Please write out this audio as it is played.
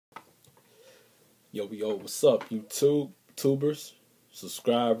Yo, what's up, YouTube, tubers,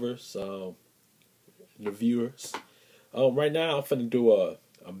 subscribers, the viewers? Right now I'm finna do a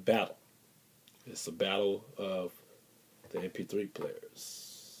battle. It's a battle of the MP3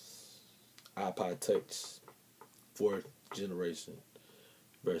 players. iPod Touch, fourth generation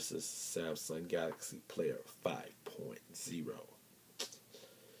versus Samsung Galaxy Player 5.0.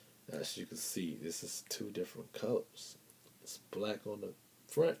 As you can see, this is two different colors. It's black on the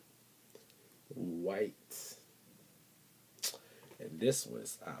front, white. And this one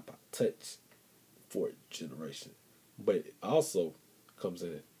is iPod Touch, fourth generation. But it also comes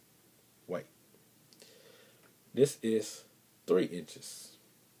in white. This is 3 inches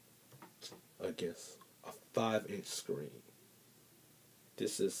against a 5-inch screen.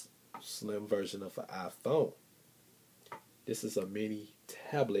 This is a slim version of an iPhone. This is a mini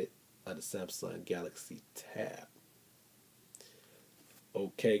tablet of the Samsung Galaxy Tab.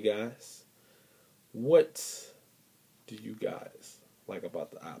 Okay, guys, what do you guys like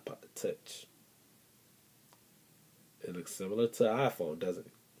about the iPod Touch? It looks similar to an iPhone, doesn't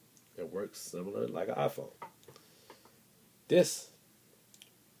it? It works similar like an iPhone. This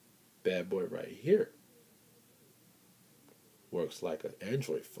bad boy right here works like an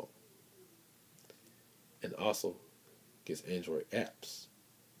Android phone and also gets Android apps.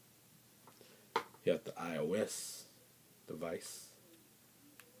 You have the iOS device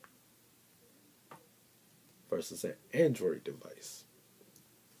versus an Android device.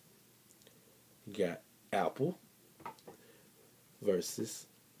 You got Apple versus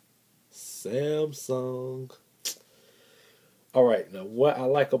Samsung. All right, now what I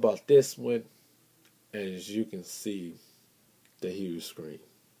like about this one, as you can see, the huge screen.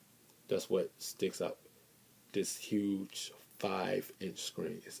 That's what sticks out. This huge 5-inch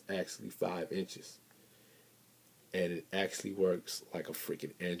screen is actually 5 inches. And it actually works like a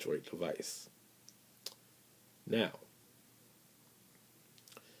freaking Android device. Now,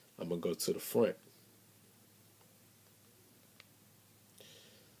 I'm going to go to the front.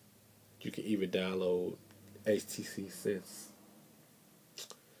 You can even download HTC Sense.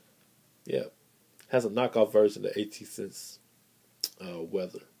 Yeah. Has a knockoff version of HTC Sense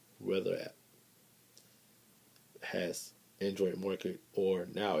weather app. Has Android Market, or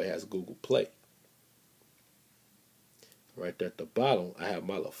now it has Google Play. Right there at the bottom, I have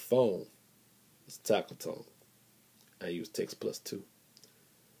my little phone. It's Tackle Tone. I use Text Plus 2.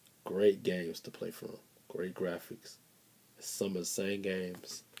 Great games to play from. Great graphics. Some of the same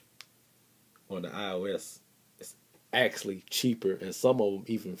games on the iOS. It's actually cheaper, and some of them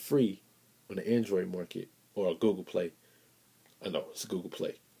even free on the Android Market or Google Play. I know, it's Google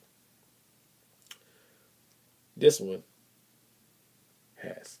Play. This one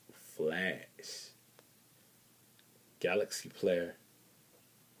has Flash, Galaxy Player,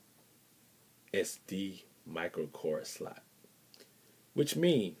 SD micro cord slot. Which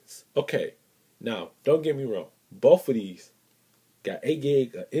means, okay, now don't get me wrong, both of these got 8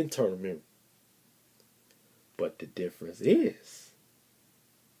 gig of internal memory. But the difference is,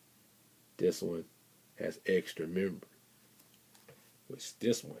 this one has extra memory, which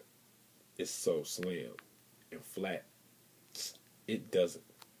this one is so slim and flat, it doesn't.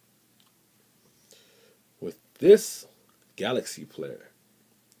 With this Galaxy Player,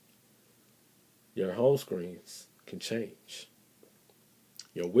 your home screens can change.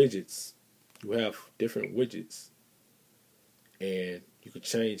 Your widgets, you have different widgets, and you can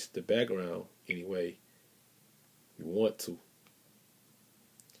change the background any way you want to.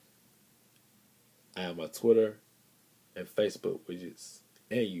 I have my Twitter and Facebook widgets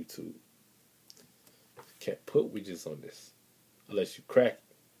and YouTube. Can't put widgets on this unless you crack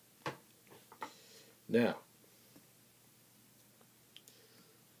it. Now,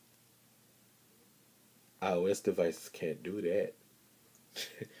 iOS devices can't do that.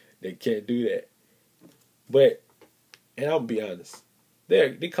 They can't do that. But, and I'll be honest,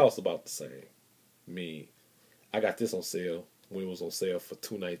 they cost about the same. I mean, I got this on sale when it was on sale for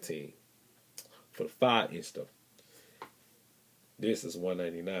 $219 for the 5-inch though. This is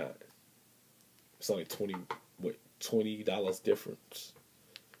 $199. It's only $20 difference.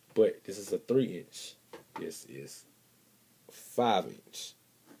 But this is a 3-inch. This is 5-inch.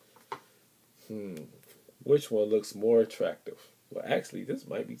 Which one looks more attractive? Well, actually, this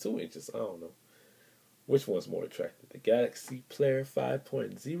might be 2 inches. I don't know. Which one's more attractive? The Galaxy Player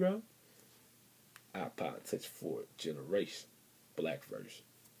 5.0? iPod Touch 4th generation. Black version.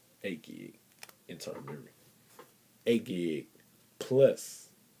 8 gig internal memory. 8 gig plus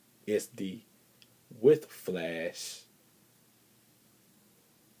SD with flash.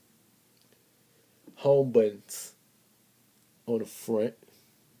 Home buttons on the front.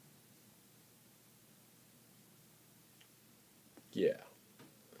 Yeah.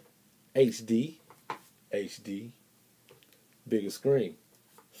 HD, HD, bigger screen,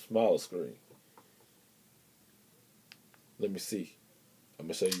 smaller screen. Let me see. I'm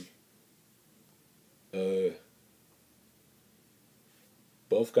gonna show you.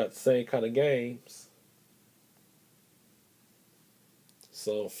 Both got the same kind of games.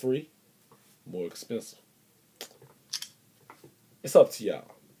 Some free, more expensive. It's up to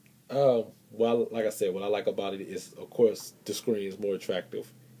y'all. Well, like I said, what I like about it is, of course, the screen is more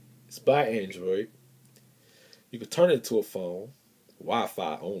attractive. It's by Android. You can turn it into a phone,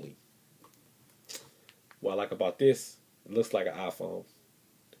 Wi-Fi only. What I like about this, it looks like an iPhone,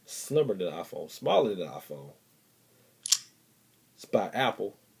 slimmer than an iPhone, smaller than an iPhone. It's by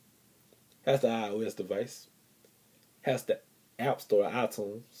Apple. Has the iOS device. Has the App Store,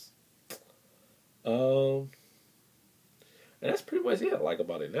 iTunes. Um, and that's pretty much it I like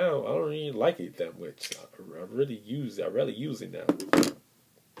about it now. I don't really like it that much. I really use it. I rarely use it now.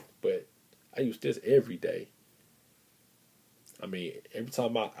 But I use this every day. I mean, every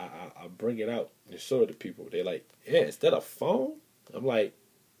time I bring it out and show it to people, they're like, yeah, is that a phone? I'm like,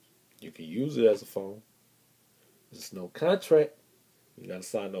 you can use it as a phone. There's no contract. You gotta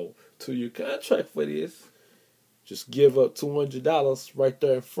sign no 2-year contract for this. Just give up $200 right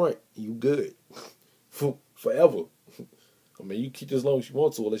there in front. You good. Forever. I mean, you keep this as long as you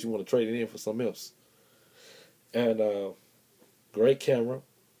want to, unless you want to trade it in for something else. And great camera.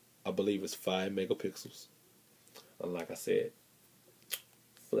 I believe it's 5 megapixels. And like I said,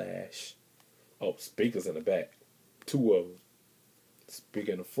 flash. Oh, speakers in the back. 2 of them.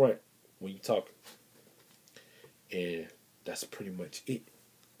 Speaker in the front when you talking. And that's pretty much it.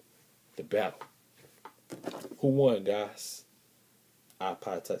 The battle. Who won, guys?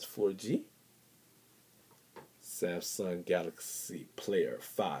 iPod Touch 4G. Samsung Galaxy Player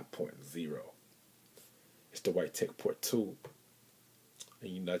 5.0. It's the White Tech Port 2.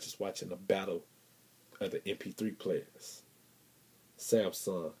 And you're not just watching a battle of the MP3 players.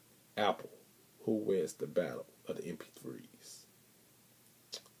 Samsung, Apple. Who wins the battle of the MP3s?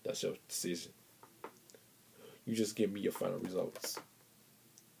 That's your decision. You just give me your final results.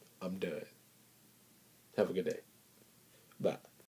 I'm done. Have a good day. Bye.